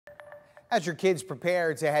As your kids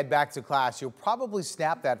prepare to head back to class, you'll probably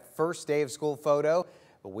snap that first day of school photo,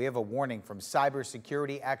 but we have a warning from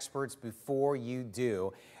cybersecurity experts before you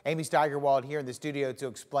do. Amy Steigerwald here in the studio to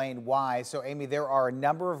explain why. So Amy, there are a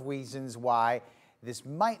number of reasons why this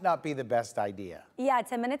might not be the best idea. Yeah,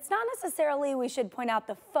 Tim, and it's not necessarily we should point out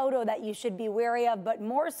the photo that you should be wary of, but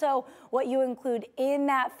more so what you include in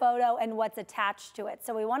that photo and what's attached to it.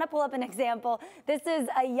 So we want to pull up an example. This is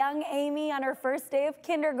a young Amy on her first day of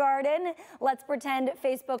kindergarten. Let's pretend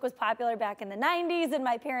Facebook was popular back in the 90s and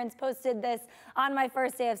my parents posted this on my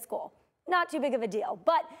first day of school. Not too big of a deal,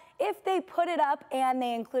 but if they put it up and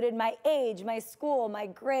they included my age, my school, my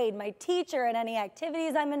grade, my teacher, and any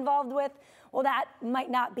activities I'm involved with, well, that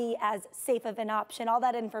might not be as safe of an option. All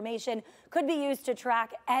that information could be used to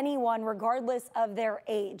track anyone regardless of their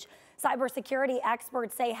age. Cybersecurity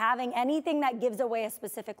experts say having anything that gives away a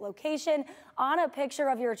specific location on a picture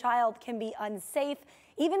of your child can be unsafe,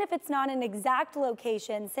 even if it's not an exact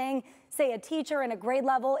location, saying, say, a teacher in a grade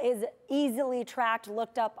level is easily tracked,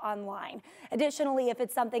 looked up online. Additionally, if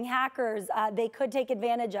it's something hackers, they could take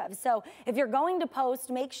advantage of. So if you're going to post,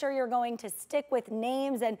 make sure you're going to stick with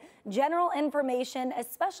names and general information,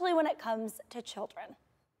 especially when it comes to children.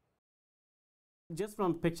 Just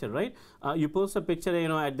from picture, right? You post a picture,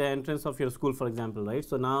 at the entrance of your school, for example, right?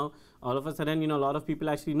 So now all of a sudden, a lot of people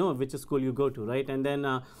actually know which school you go to, right? And then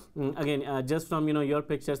again, just from, your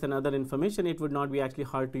pictures and other information, it would not be actually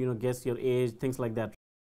hard to, guess your age, things like that.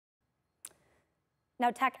 Now,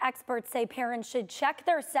 tech experts say parents should check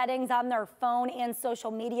their settings on their phone and social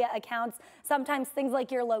media accounts. Sometimes things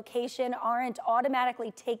like your location aren't automatically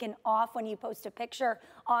taken off when you post a picture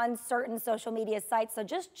on certain social media sites. So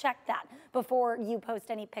just check that before you post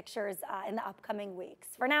any pictures in the upcoming weeks.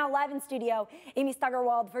 For now, live in studio, Amy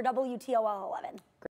Steigerwald for WTOL 11.